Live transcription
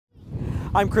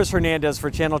I'm Chris Hernandez for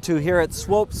Channel 2 here at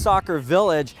Swope Soccer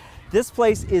Village. This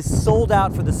place is sold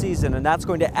out for the season, and that's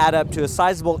going to add up to a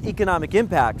sizable economic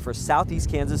impact for Southeast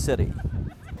Kansas City.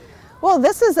 Well,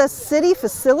 this is a city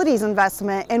facilities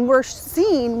investment, and we're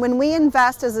seeing when we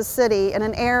invest as a city in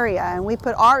an area and we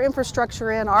put our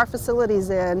infrastructure in, our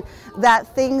facilities in,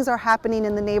 that things are happening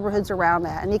in the neighborhoods around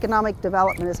that and economic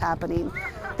development is happening.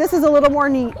 This is a little more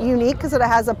unique because it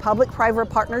has a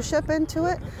public-private partnership into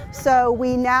it. So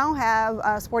we now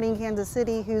have Sporting Kansas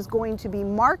City who's going to be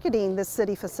marketing this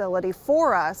city facility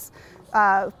for us,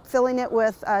 filling it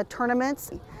with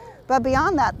tournaments. But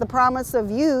beyond that, the promise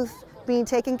of youth being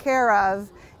taken care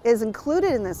of is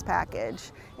included in this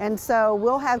package. And so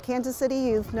we'll have Kansas City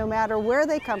youth, no matter where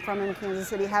they come from in Kansas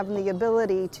City, having the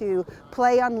ability to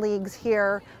play on leagues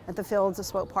here at the fields of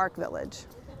Swope Park Village.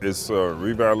 It's a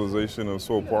revitalization of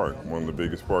Swope Park, one of the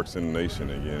biggest parks in the nation.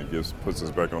 Again, it puts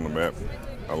us back on the map,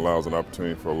 allows an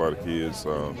opportunity for a lot of kids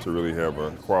to really have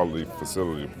a quality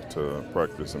facility to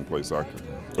practice and play soccer.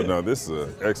 But now this is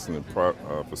an excellent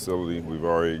facility. We've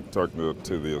already talked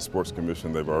to the Sports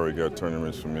Commission. They've already got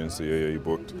tournaments from NCAA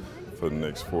booked for the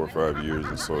next 4 or 5 years.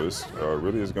 And so this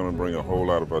really is going to bring a whole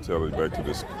lot of vitality back to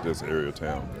this area of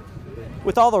town.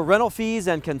 With all the rental fees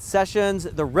and concessions,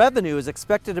 the revenue is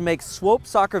expected to make Swope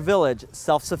Soccer Village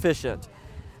self-sufficient.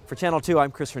 For Channel 2,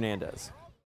 I'm Chris Hernandez.